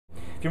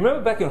If you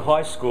remember back in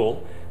high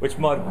school, which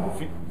might,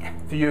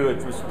 for you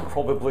it was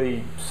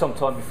probably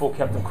sometime before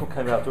Captain Cook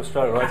came out to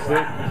Australia, right? So,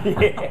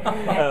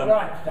 yeah.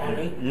 Right,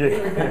 Danny.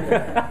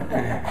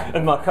 Yeah.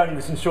 And Marconi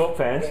was in short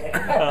pants. An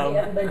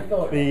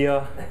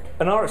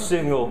RF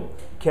signal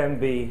can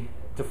be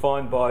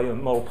defined by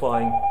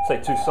multiplying,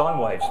 say, two sine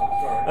waves.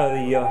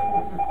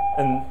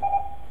 And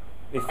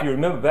if you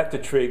remember back to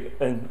trig,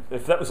 and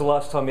if that was the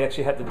last time you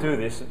actually had to do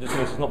this, it just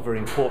means it's not very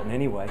important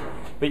anyway.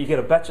 But you get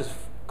a batch of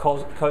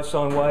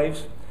cosine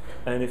waves,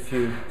 and if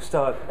you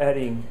start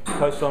adding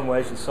cosine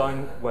waves and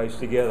sine waves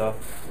together,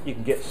 you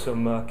can get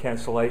some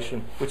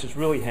cancellation, which is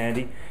really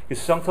handy,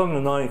 because sometime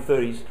in the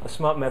 1930s, a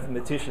smart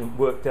mathematician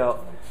worked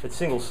out that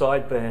single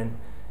sideband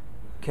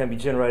can be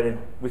generated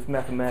with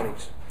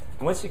mathematics.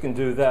 And once you can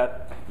do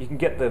that, you can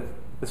get the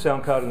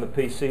sound card and the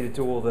PC to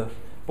do all the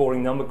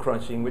boring number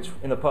crunching, which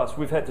in the past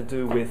we've had to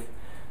do with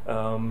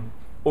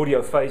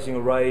audio phasing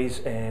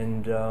arrays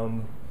and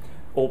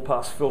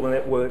all-pass filter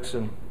networks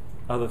and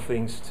other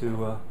things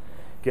to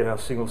get our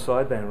single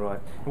sideband right.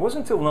 It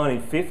wasn't until the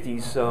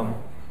 1950s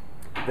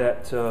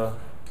that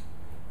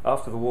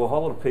after the war, a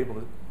whole lot of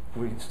people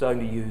were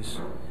starting to use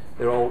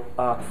their old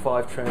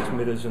ARC-5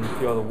 transmitters and a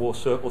few other war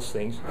surplus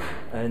things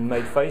and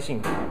made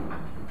phasing,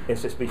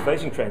 SSB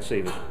phasing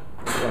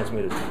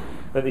transmitters.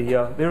 But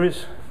there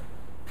is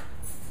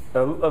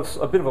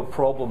a bit of a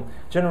problem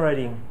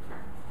generating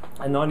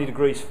a 90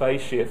 degrees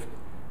phase shift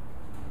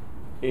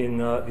in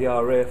the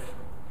RF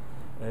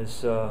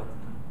as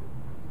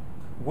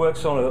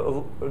works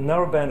on a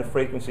narrow band of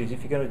frequencies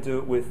if you're going to do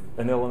it with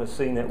an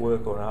LNC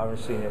network or an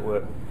RNC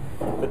network.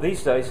 But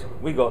these days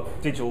we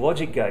got digital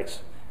logic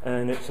gates,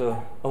 and it's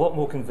a lot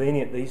more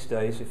convenient these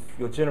days if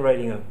you're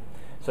generating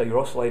say your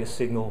oscillator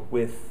signal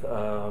with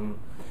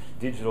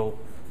digital,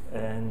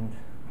 and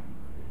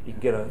you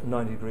can get a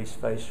 90 degrees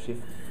phase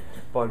shift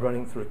by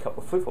running through a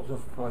couple of flip-flops.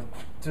 If I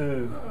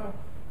do,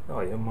 oh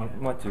yeah,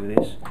 might do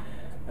this.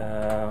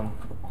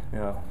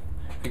 Now,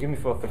 forgive me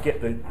if I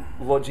forget the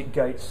logic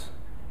gates.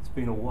 It's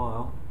been a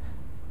while.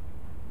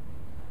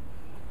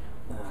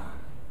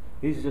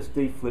 These are just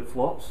D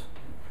flip-flops,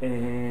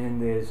 and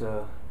there's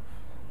a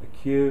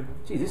Q.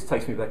 Gee, this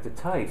takes me back to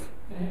TAFE.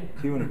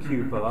 Q and a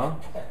Q bar.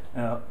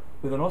 Now,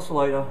 with an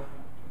oscillator,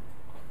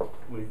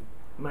 we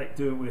make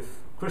do with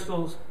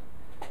crystals,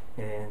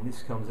 and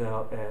this comes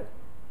out at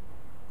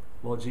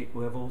logic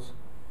levels.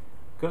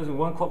 Goes in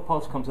one clock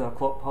pulse, comes out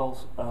clock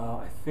pulse.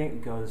 I think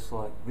it goes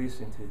like this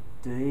into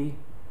D,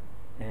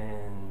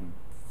 and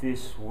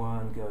this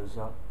one goes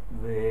up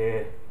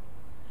there.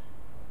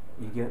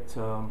 You get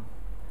a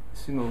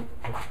signal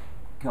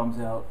comes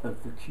out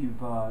of the Q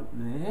bar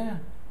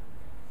there,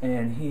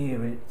 and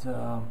here it.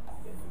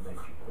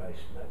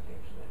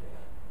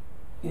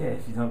 Yeah,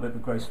 if you don't let the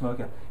grey smoke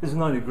out. There's a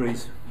 90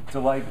 degrees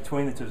delay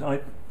between the two.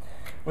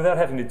 Without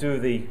having to do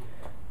the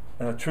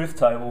truth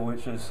table,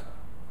 which is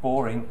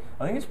boring,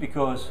 I think it's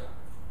because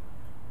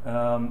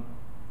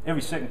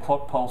every second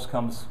clock pulse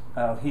comes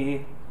out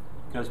here,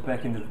 goes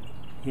back into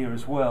here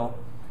as well.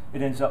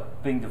 It ends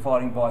up being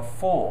dividing by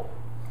 4.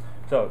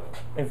 So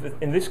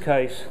in this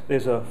case,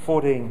 there's a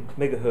 14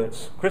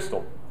 megahertz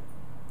crystal.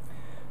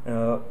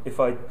 If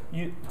I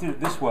did it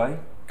this way,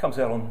 it comes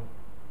out on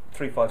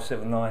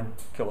 3579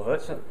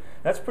 kilohertz.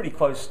 That's pretty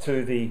close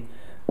to the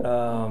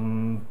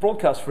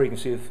broadcast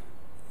frequency of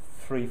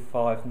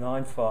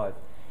 3595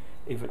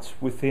 if it's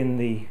within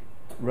the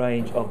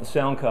range of the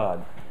sound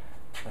card.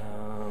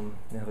 Now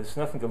there's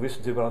nothing to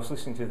listen to, but I was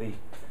listening to the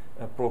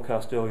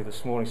broadcast earlier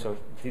this morning, so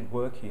it did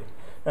work here.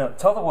 Now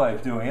the other way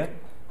of doing it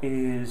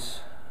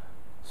is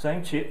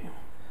same chip,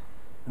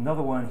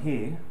 another one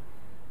here,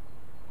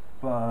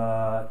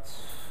 but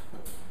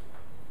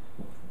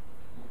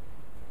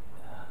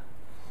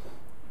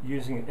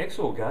using an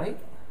XOR gate.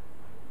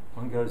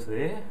 One goes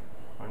there,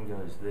 one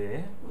goes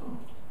there,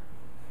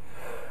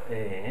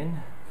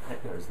 and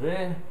that goes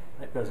there,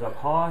 that goes up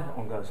high, that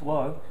one goes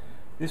low.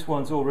 This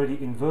one's already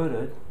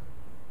inverted,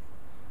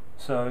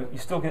 so you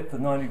still get the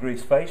 90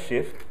 degrees phase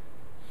shift,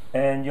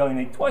 and you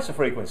only need twice the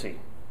frequency.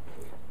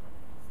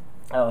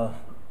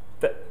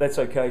 That's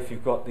okay if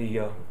you've got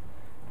the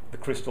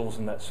crystals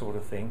and that sort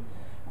of thing.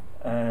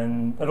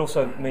 And it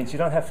also means you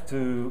don't have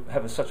to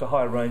have such a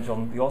high range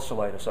on the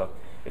oscillator. So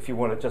if you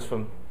want it just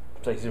from,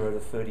 say, 0 to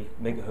 30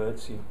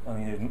 megahertz, you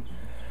only need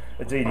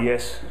a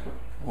DDS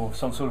or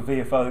some sort of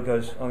VFO that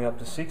goes only up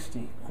to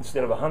 60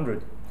 instead of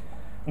 100.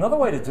 Another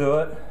way to do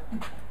it,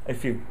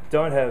 if you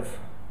don't have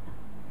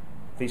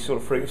these sort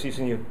of frequencies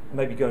and you're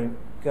maybe going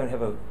to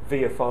have a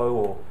VFO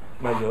or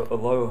maybe a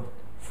lower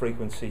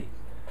frequency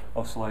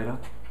oscillator,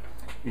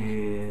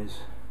 is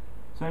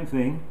same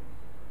thing.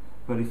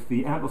 But if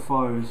the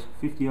amplifier is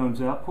 50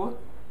 ohms output,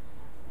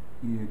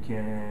 you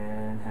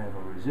can have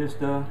a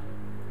resistor,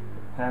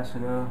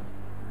 capacitor,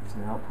 it's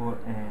an output,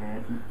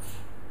 and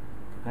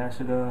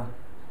capacitor,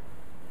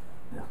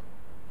 yeah,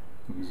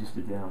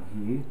 resistor down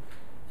here,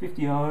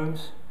 50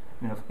 ohms.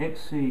 Now if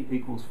XC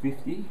equals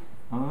 50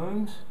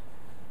 ohms,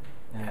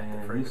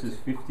 and this is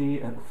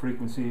 50 at the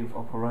frequency of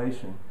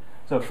operation.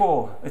 So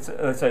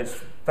let's say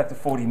it's back to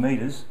 40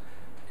 meters,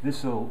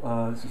 this is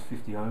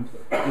 50 ohms.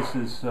 This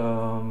is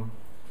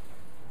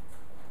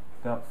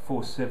about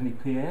 470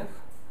 PF,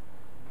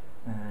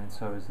 and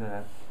so is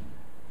that.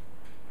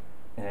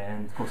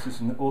 And of course, this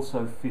is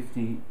also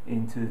 50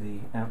 into the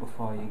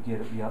amplifier you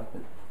get at the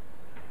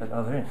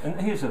other end.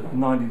 And here's a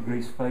 90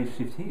 degrees phase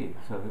shift here.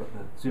 So we've got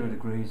the 0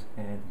 degrees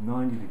and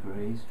 90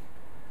 degrees,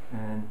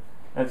 and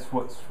that's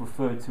what's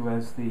referred to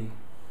as the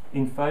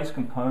in-phase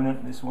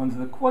component. This one's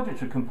the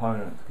quadrature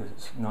component because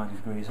it's 90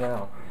 degrees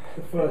out.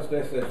 The first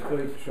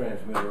SSB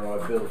transmitter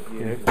I built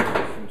years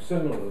ago,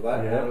 similar to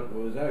that, and it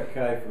was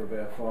okay for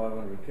about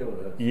 500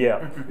 kilohertz.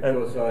 Yeah.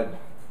 Because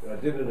I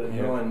did it at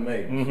 9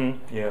 meters,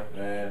 yeah,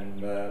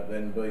 and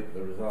then beat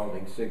the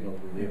resulting signal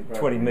to the appropriate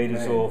 20 meters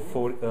band. or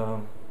 40,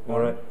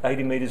 or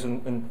 80 meters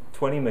and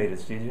 20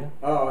 meters, did you?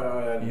 Oh,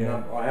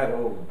 I had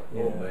all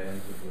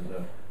bands. It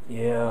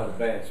was a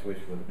band switch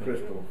with a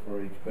crystal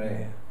for each band.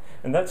 Yeah.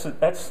 And that's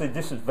the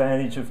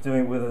disadvantage of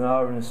doing it with an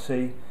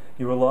RNSC.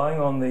 You're relying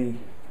on the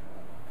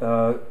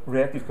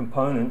reactive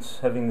components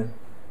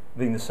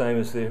being the same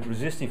as the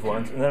resistive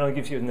ones, and that only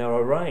gives you a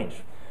narrow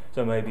range.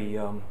 So maybe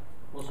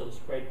what sort of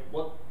spread?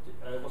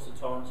 What's the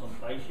tolerance on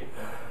phase shift?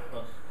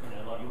 Because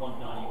like you want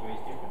 90 degrees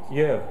difference.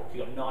 Yeah. If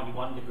you got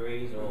 91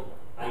 degrees or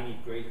 80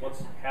 degrees,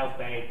 how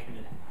bad can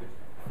the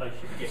phase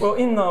shift get? Well,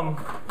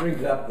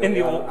 brings up the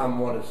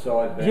unwanted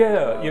side band.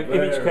 Yeah, your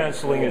image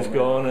cancelling is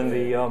gone, and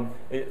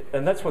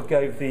and that's what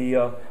gave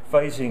the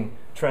phasing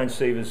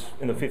transceivers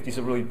in the 50s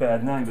a really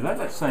bad name. But at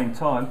that same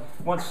time,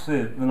 once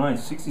the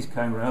 1960s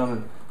came around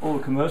and all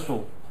the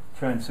commercial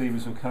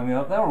transceivers were coming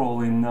out, they were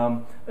all in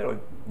 9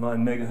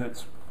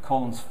 megahertz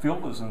Collins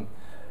filters, and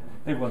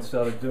everyone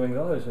started doing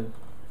those. And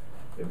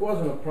it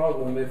wasn't a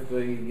problem if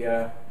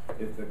the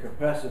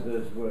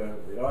capacitors were.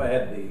 I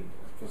had the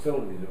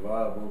facilities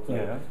available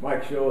to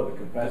make sure the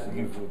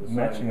capacitors were the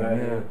same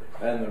value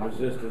and the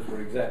resistors were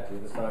exactly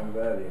the same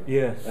value.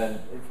 Yes. And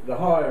the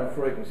higher in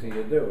frequency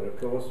you do it, of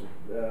course,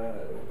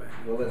 the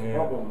less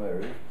problem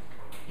there is.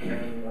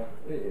 And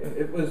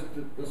it was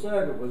the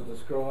circuit was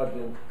described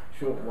in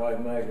Shortwave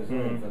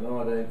magazine for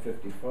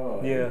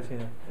 1955. Yes,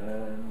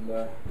 and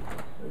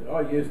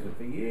I used it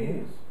for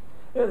years.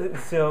 Yeah,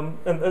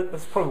 and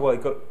that's probably why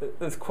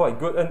it's quite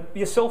good. And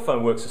your cell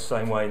phone works the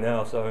same way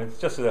now, so it's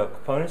just that our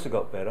components have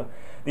got better.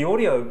 The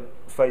audio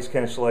phase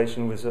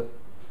cancellation the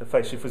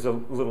phase shift was a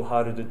little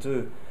harder to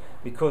do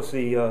because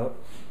you're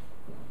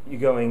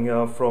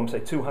going from say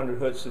 200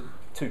 hertz to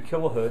 2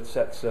 kilohertz.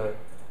 That's an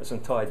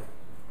entire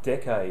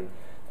decade,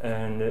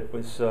 and it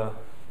was you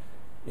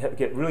had to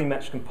get really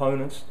matched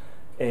components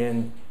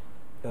and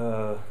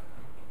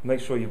make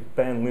sure you're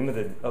band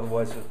limited.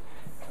 Otherwise,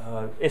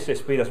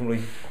 SSB doesn't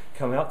really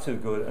come out too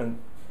good. And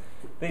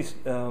these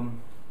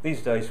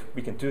days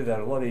we can do that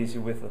a lot easier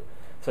with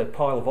say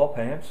pile of op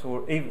amps,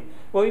 or even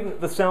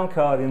the sound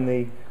card in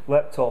the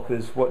laptop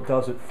is what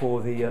does it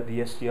for the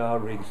SDR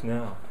rigs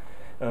now.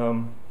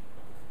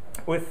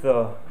 With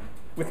the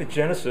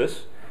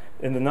Genesis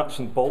in the nuts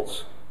and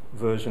bolts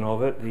version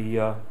of it,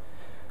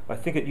 I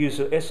think it uses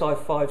an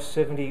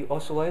SI570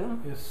 oscillator.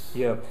 Yes.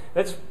 Yeah,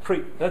 that's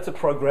a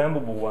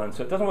programmable one,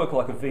 so it doesn't work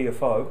like a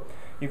VFO.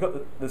 You've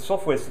got the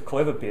software's the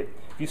clever bit.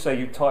 If you say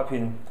you type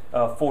in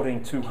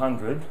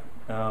 14200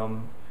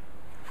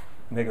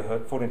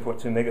 megahertz,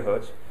 14.2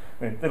 megahertz,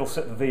 and it'll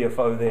set the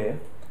VFO there,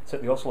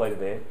 set the oscillator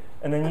there,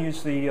 and then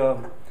use the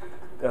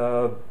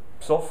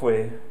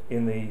software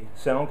in the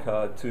sound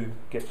card to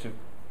get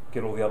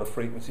all the other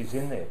frequencies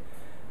in there.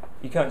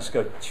 You can't just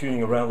go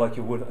tuning around like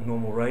you would a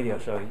normal radio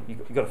show.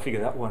 You've got to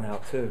figure that one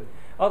out too.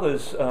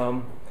 Others,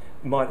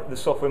 the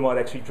software might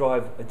actually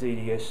drive a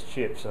DDS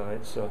chip, so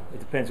it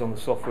depends on the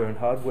software and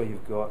hardware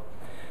you've got.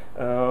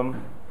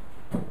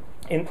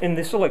 In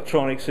this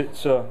electronics,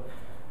 it's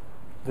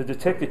the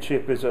detector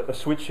chip is a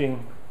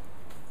switching.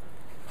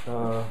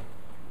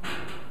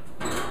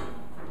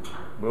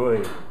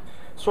 Boy,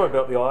 sorry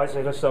about the eyes;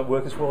 they just don't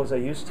work as well as they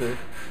used to.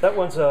 That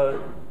one's a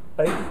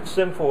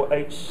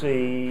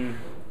 74HC.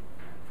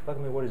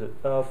 What is it?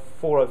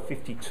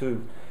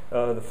 4052.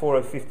 The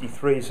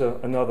 4053 is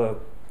another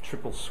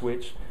triple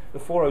switch. The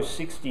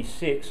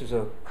 4066 is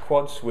a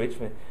quad switch.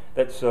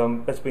 That's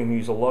been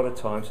used a lot of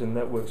times, and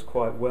that works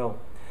quite well.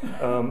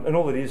 And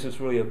all it is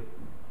really a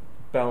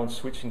balanced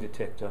switching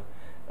detector.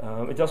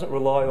 It doesn't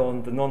rely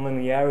on the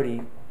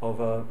nonlinearity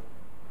of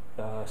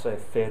say a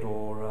FET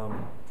or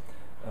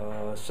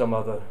some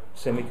other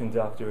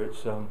semiconductor.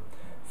 It's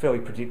fairly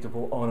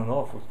predictable on and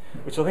off,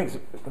 which I think is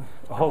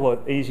a whole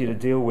lot easier to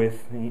deal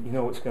with. You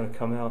know what's going to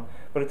come out,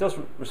 but it does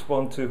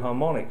respond to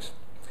harmonics.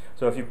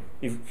 So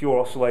if your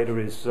oscillator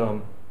is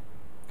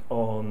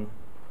on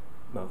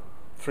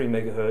 3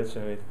 megahertz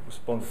and it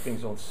responds to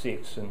things on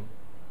 6 and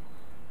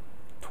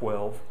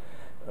 12,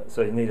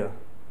 so you need a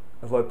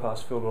low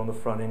pass filter on the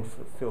front end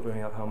for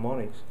filtering out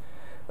harmonics.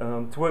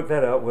 To work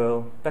that out,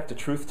 well, back to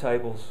truth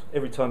tables.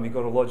 Every time you've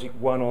got a logic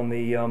 1 on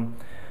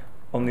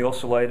the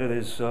oscillator,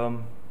 there's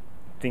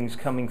things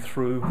coming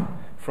through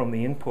from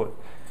the input.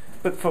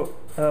 But for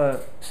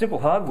simple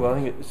hardware,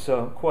 I think it's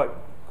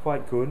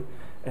quite good.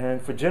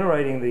 And for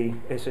generating the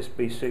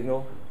SSB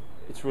signal,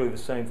 it's really the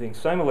same thing.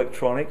 Same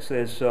electronics.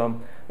 There's a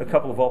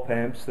couple of op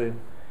amps, the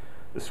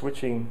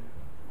switching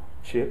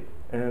chip,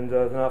 and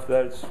then after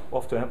that it's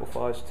off to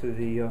amplifiers to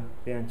the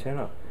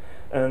antenna,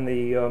 and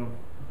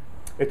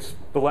it's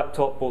the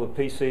laptop or the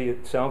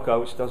PC sound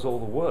card which does all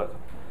the work.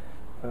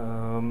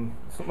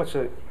 It's not much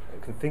I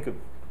can think of.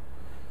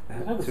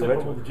 It's not the same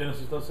problem with the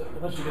Genesis, does it?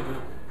 Unless you get the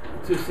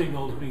two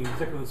signals being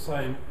exactly the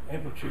same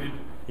amplitude,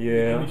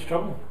 yeah. Any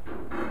trouble?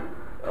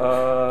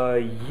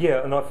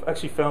 Yeah, and I've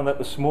actually found that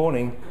this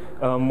morning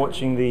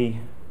watching the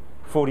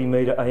 40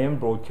 metre AM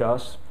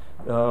broadcast.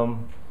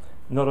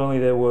 Not only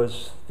there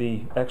was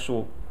the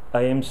actual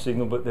AM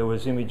signal, but there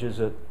was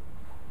images at,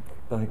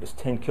 I think it's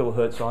 10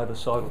 kilohertz either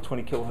side or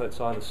 20 kilohertz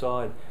either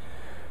side.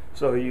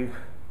 So you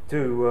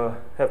do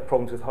have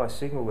problems with high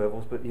signal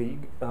levels, but you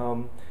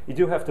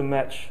do have to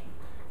match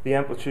the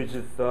amplitudes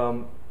of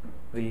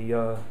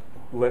the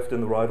left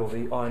and the right, or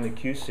the I and the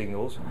Q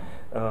signals.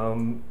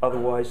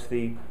 Otherwise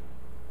the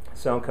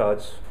sound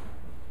card's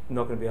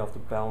not going to be able to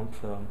balance,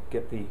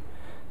 get the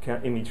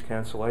image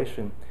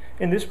cancellation.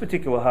 In this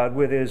particular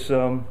hardware there's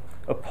a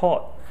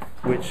pot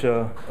which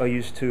I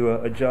use to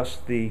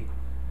adjust the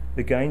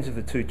gains of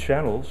the two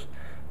channels,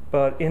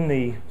 but in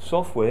the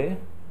software,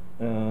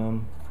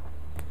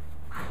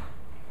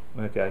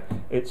 okay,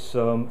 it's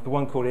the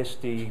one called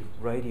SD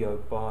Radio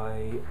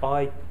by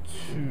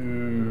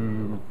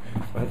I2.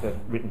 I have that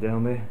written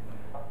down there.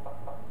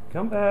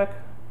 Come back.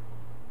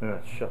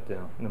 It's shut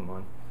down. Never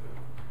mind.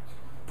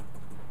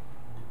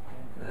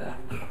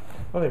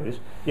 Oh, there it is.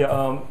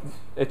 Yeah,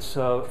 it's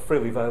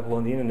freely available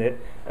on the internet,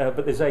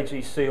 but there's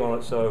AGC on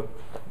it, so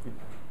it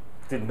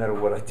didn't matter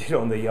what I did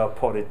on the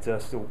pod. It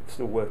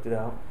still worked it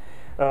out.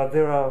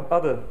 There are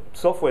other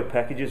software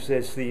packages.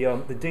 There's the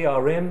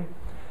DRM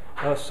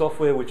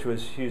software, which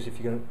was used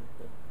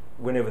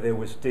whenever there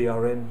was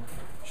DRM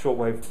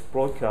shortwave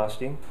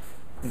broadcasting.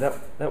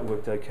 That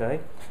worked okay.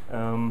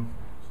 DRM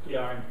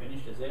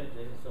finished, is it?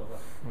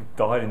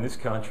 Died in this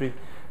country,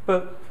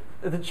 but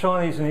the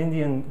Chinese and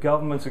Indian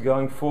governments are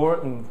going for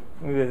it, and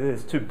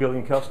there's 2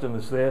 billion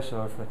customers there.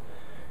 So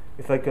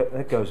if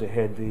that goes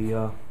ahead,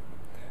 there'll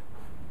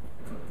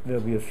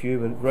be a few.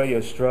 But Radio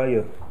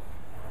Australia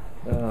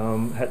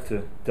had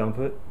to dump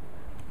it.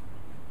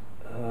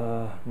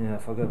 Now,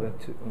 if I go back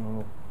to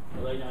well,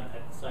 they don't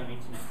have the same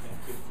internet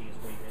connectivity as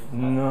we do.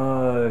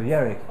 No,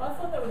 Yarrick. I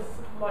thought that was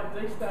like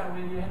D-Star,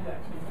 where you had to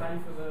actually pay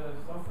for the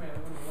software and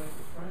it wouldn't work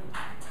for free.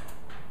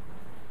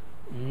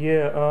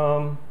 Yeah,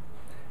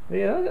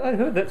 yeah, I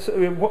heard that.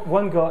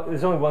 One guy,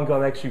 there's only one guy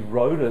that actually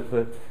wrote it,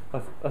 but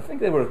I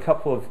think there were a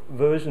couple of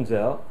versions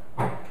out.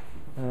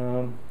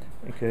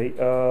 Okay,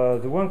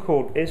 the one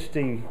called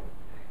SD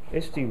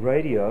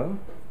Radio.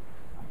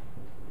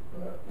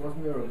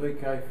 Wasn't there a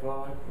VK5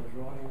 was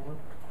writing one?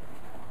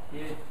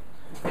 Yeah.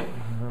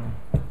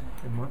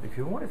 It might be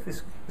cool. What if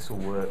this will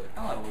work?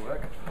 Oh, it'll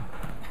work.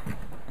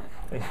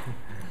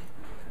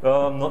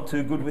 Oh, I'm not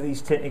too good with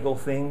these technical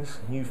things,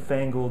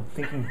 newfangled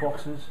thinking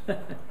boxes. Hang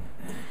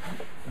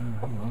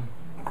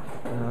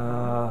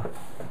on.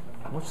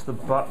 What's the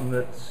button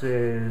that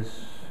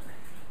says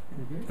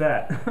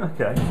that?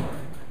 Okay.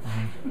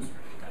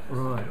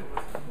 Right.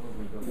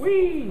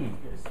 Whee!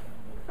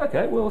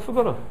 Okay, well, if I've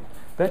got a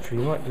battery,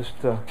 you might just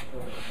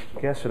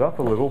gas it up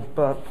a little,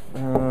 but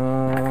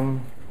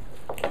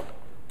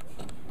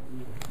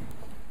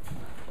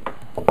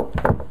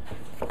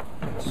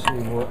let's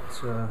see what.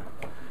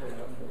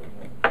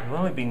 It'll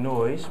only be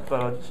noise,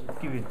 but I'll just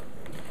give you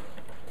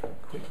a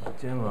quick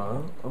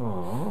demo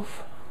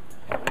of.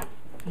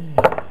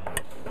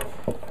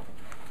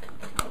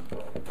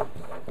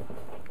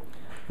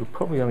 We'll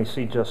probably only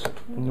see just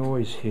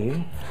noise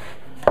here.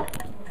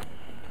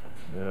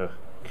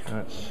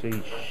 Can't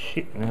see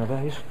shit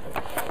nowadays.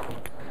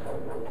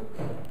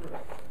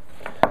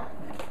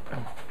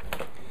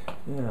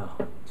 Now,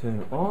 turn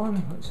it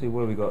on. Let's see,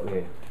 what have we got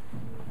there?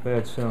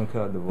 Bad sound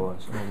card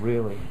device. Oh,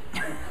 really?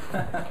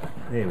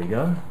 There we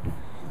go.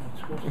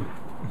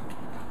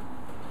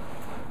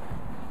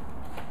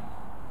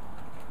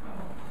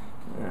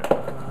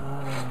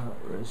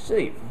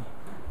 Receive.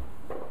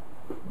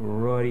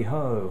 Righty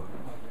ho.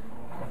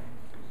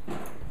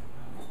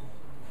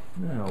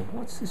 Now,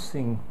 what's this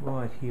thing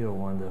right here, I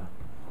wonder?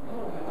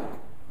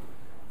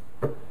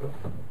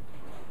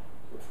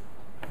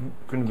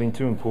 Couldn't have been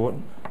too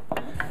important.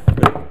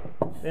 But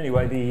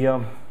anyway, the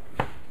you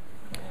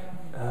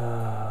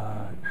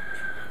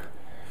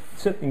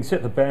can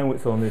set the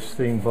bandwidth on this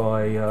thing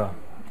by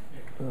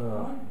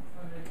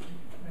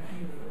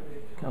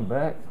come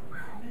back.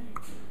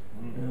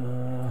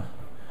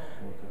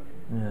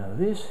 Now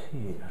this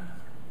here,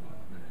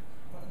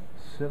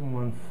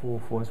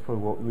 7144. That's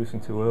probably what we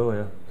listened to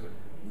earlier.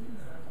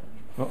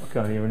 Oh, I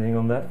can't hear anything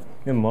on that.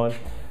 Never mind.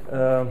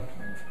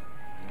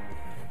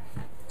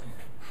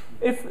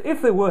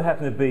 If there were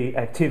happen to be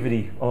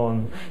activity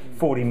on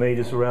 40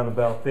 metres around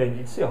about then,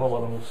 you'd see a whole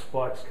lot of little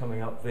spikes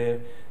coming up there.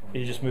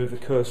 You just move the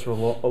cursor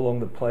along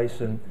the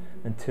place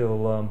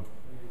until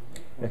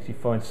you actually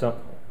find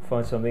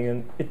something.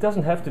 And it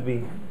doesn't have to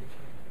be.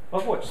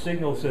 I've watched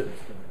signals at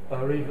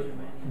are even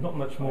not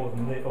much more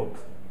than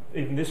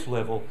even this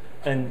level,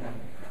 and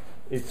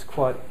it's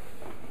quite,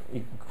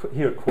 you can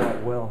hear it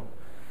quite well.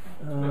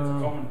 It's a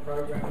common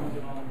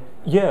program.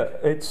 Yeah,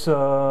 it's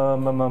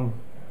Alberto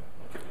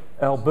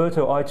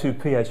i2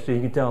 PhD.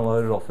 You can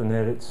download it off the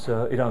net. It's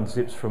it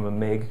unzips from a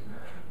meg,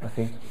 I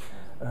think.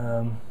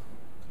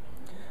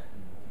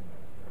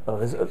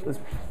 There's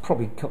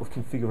probably a couple of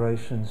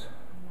configurations.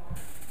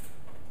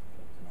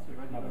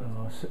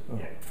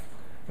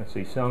 Let's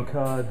see, sound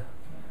card.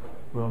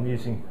 Well, I'm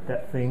using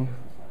that thing.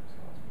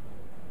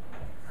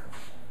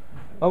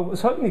 I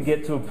was hoping to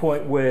get to a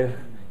point where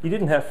you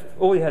didn't have,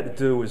 all you had to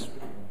do was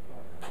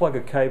plug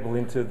a cable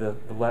into the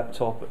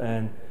laptop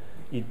and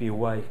you'd be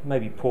away,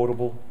 maybe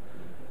portable.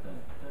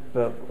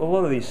 But a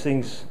lot of these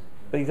things,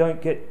 they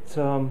don't get,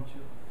 you've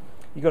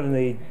got to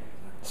need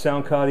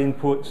sound card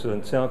inputs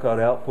and sound card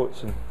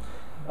outputs and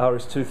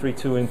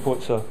RS-232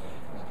 inputs. So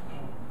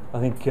I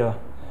think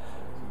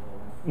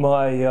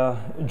my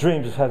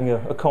dreams of having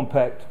a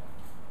compact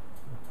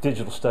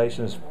digital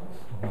station is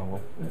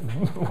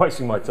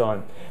wasting my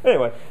time.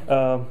 Anyway,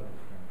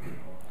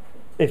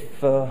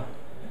 if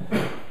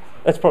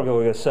that's probably all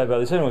we're going to say about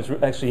this. If anyone's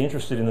actually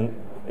interested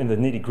in the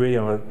nitty-gritty,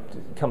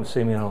 come and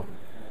see me and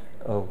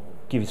I'll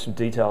give you some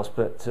details.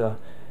 But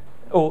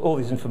all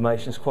this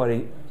information is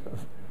quite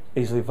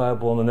easily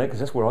available on the net because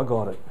that's where I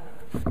got it.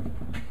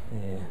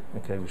 Yeah.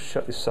 Okay, we'll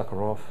shut this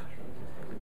sucker off.